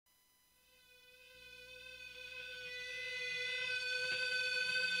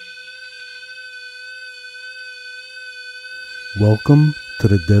Welcome to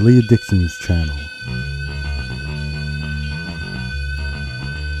the Deadly Addictions channel.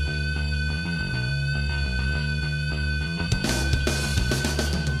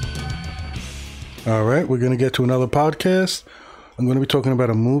 All right, we're going to get to another podcast. I'm going to be talking about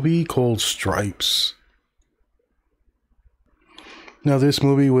a movie called Stripes. Now, this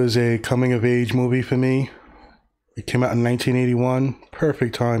movie was a coming-of-age movie for me. It came out in 1981.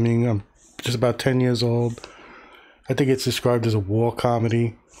 Perfect timing. I'm just about 10 years old. I think it's described as a war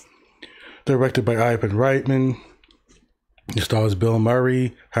comedy. Directed by Ivan Reitman. It stars Bill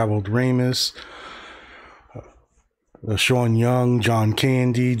Murray, Harold Ramis, Sean Young, John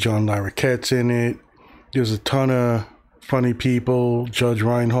Candy, John Larroquette's in it. There's a ton of funny people. Judge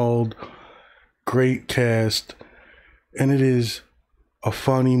Reinhold. Great cast. And it is a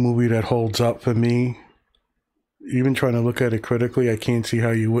funny movie that holds up for me. Even trying to look at it critically, I can't see how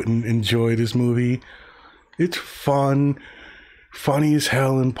you wouldn't enjoy this movie. It's fun, funny as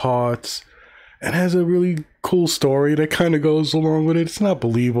hell in parts, and has a really cool story that kind of goes along with it. It's not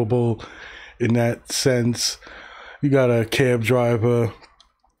believable in that sense. You got a cab driver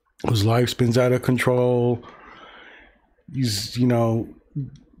whose life spins out of control. He's,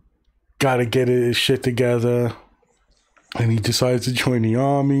 got to get his shit together, and he decides to join the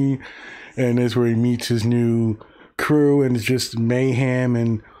army, and that's where he meets his new crew, and it's just mayhem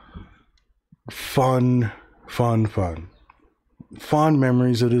and fun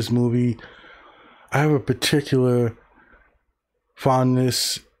memories of this movie. I have a particular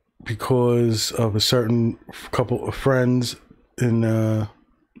fondness because of a certain couple of friends in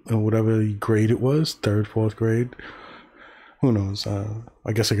whatever grade it was, third, fourth grade. Who knows?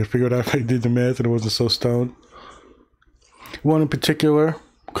 I guess I could figure it out if I did the math and it wasn't so stoned. One in particular,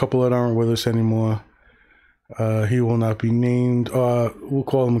 a couple that aren't with us anymore. He will not be named. We'll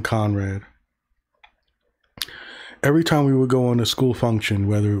call him Conrad. Every time we would go on a school function,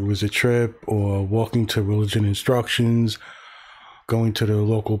 whether it was a trip or walking to religion instructions, going to the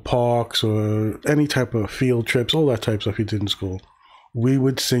local parks or any type of field trips, all that type of stuff he did in school, we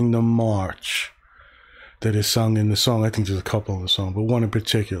would sing the march that is sung in the song. I think there's a couple in the song, but one in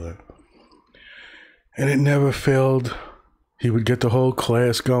particular. And it never failed. He would get the whole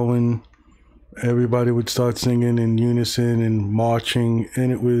class going. Everybody would start singing in unison and marching.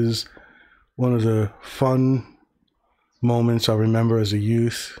 And it was one of the fun moments I remember as a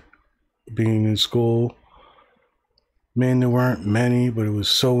youth being in school. Man, there weren't many, but it was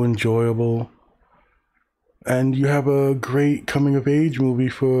so enjoyable. And you have a great coming of age movie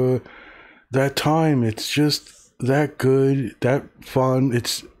for that time. It's just that good, that fun.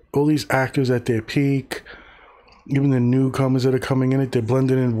 It's all these actors at their peak. Even the newcomers that are coming in it, they're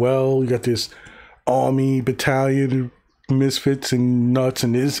blending in well. You got this army battalion of misfits and nuts,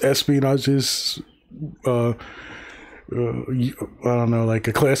 and this espionage is I don't know, like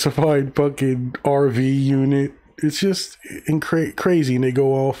a classified fucking RV unit. It's just crazy, and they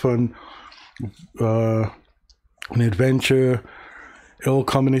go off on an adventure. It all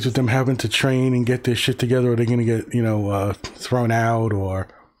culminates with them having to train and get their shit together, or they're gonna get thrown out or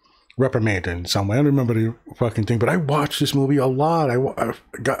reprimanded in some way. I don't remember the fucking thing, but I watched this movie a lot. I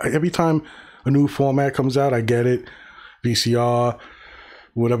got every time a new format comes out, I get it. VCR,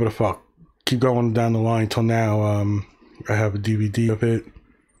 whatever the fuck. Keep going down the line till now. I have a DVD of it.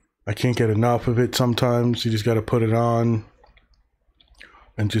 I can't get enough of it sometimes. You just got to put it on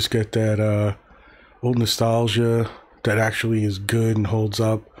and just get that old nostalgia that actually is good and holds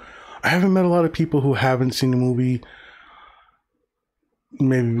up. I haven't met a lot of people who haven't seen the movie.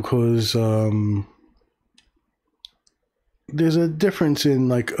 Maybe because there's a difference in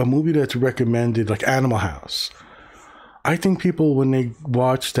like a movie that's recommended, like Animal House. I think people, when they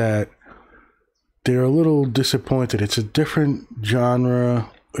watch that, they're a little disappointed. It's a different genre.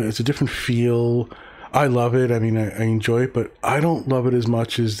 It's a different feel. I love it. I mean, I enjoy it, but I don't love it as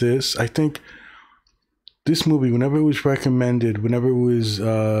much as this. I think this movie, whenever it was recommended, whenever it was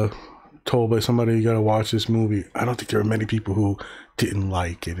told by somebody, you gotta watch this movie, I don't think there are many people who didn't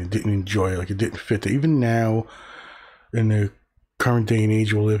like it and didn't enjoy it. Like, it didn't fit there. Even now, in the current day and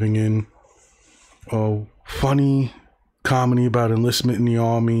age we're living in, funny comedy about enlistment in the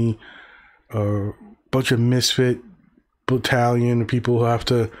army, a bunch of misfit battalion of people who have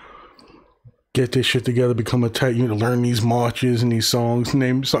to get their shit together, become a tight unit, learn these marches and these songs,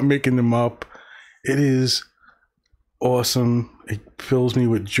 and start making them up. It is awesome. It fills me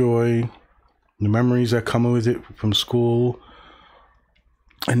with joy. The memories that come with it from school,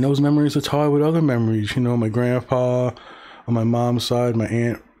 and those memories are tied with other memories. My grandpa on my mom's side, my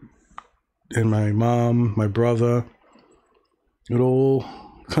aunt and my mom, my brother. It all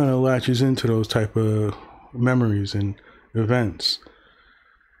kind of latches into those type of memories, and events.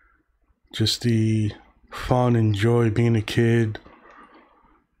 Just the fun and joy being a kid,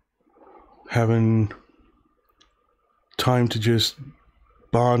 having time to just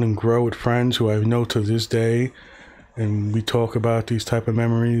bond and grow with friends who I know to this day, and we talk about these type of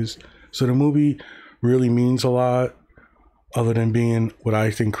memories. So the movie really means a lot, other than being what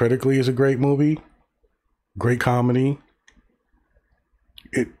I think critically is a great movie, great comedy.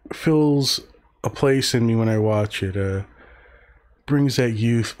 It fills a place in me when I watch it. Brings that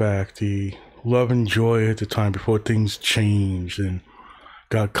youth back, the love and joy at the time before things changed and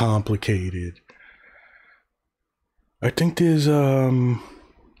got complicated. I think there's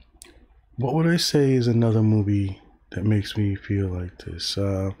what would I say is another movie that makes me feel like this?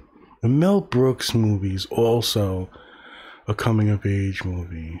 The Mel Brooks movies also a coming of age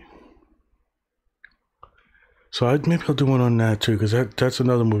movie. So maybe I'll do one on that too, because that's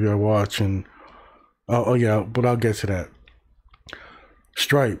another movie I watch, and oh yeah, but I'll get to that.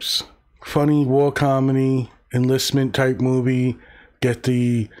 Stripes, funny war comedy, enlistment type movie. Get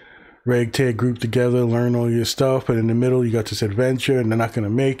the ragtag group together, learn all your stuff, but in the middle you got this adventure, and they're not gonna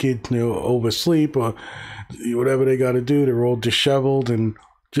make it. They'll oversleep or whatever they got to do. They're all disheveled and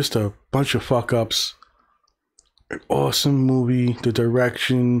just a bunch of fuck ups. An awesome movie. The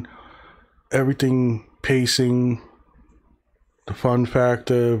direction, everything, pacing, the fun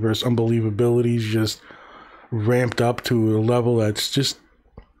factor versus unbelievability is just ramped up to a level that's just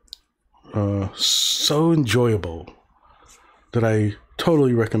so enjoyable that I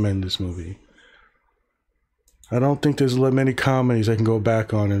totally recommend this movie. I don't think there's many comedies I can go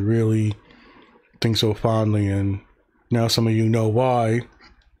back on and really think so fondly, and now some of you know why.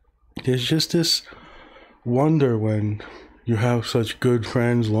 There's just this wonder when you have such good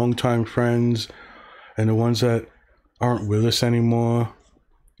friends, longtime friends, and the ones that aren't with us anymore.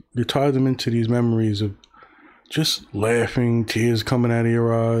 You tie them into these memories of just laughing, tears coming out of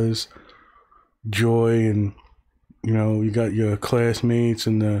your eyes, joy, and you got your classmates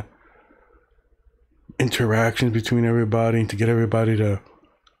and the interactions between everybody, and to get everybody to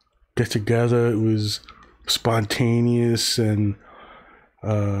get together. It was spontaneous and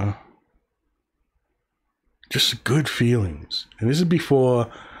just good feelings. And this is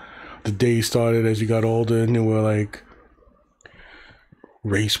before the day started. As you got older, and there were like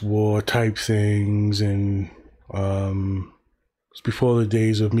race war type things, and it's before the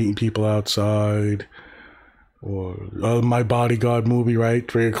days of meeting people outside, or My Bodyguard movie, right?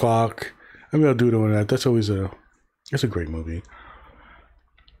 3 o'clock. I mean, I'll do it on that. That's a great movie.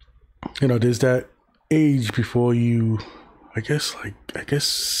 There's that age before you, I guess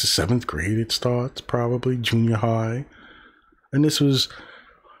 7th grade it starts, probably junior high. And this was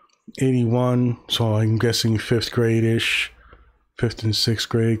 81, so I'm guessing 5th grade-ish, 5th and 6th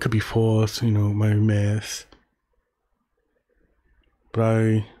grade, could be 4th, my math. But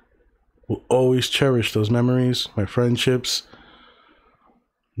I will always cherish those memories, my friendships.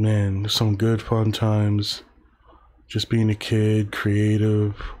 Man, some good fun times. Just being a kid,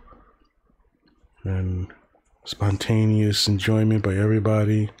 creative, and spontaneous enjoyment by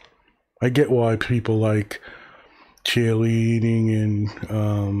everybody. I get why people like cheerleading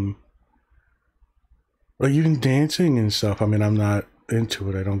and like even dancing and stuff. I mean, I'm not into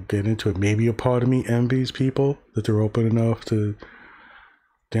it. I don't get into it. Maybe a part of me envies people that they're open enough to.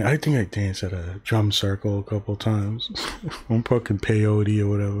 I think I danced at a drum circle a couple times. I'm fucking peyote or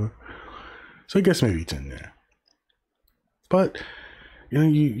whatever. So I guess maybe it's in there. But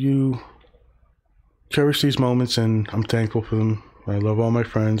you cherish these moments, and I'm thankful for them. I love all my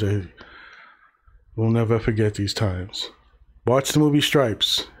friends. I will never forget these times. Watch the movie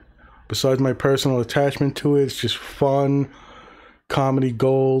Stripes. Besides my personal attachment to it, it's just fun, comedy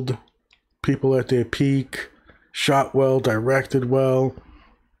gold, people at their peak, shot well, directed well.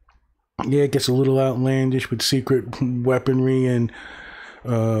 Yeah, it gets a little outlandish with secret weaponry and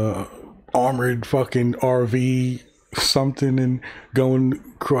armored fucking RV something, and going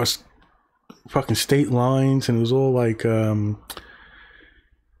across fucking state lines, and it was all like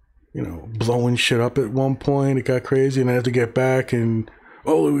blowing shit up at one point. It got crazy, and I had to get back, and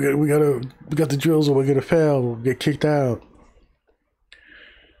we got the drills, or we're gonna fail, we'll get kicked out.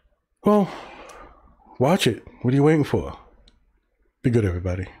 Well, watch it. What are you waiting for? Be good,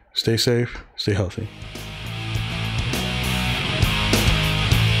 everybody. Stay safe, stay healthy.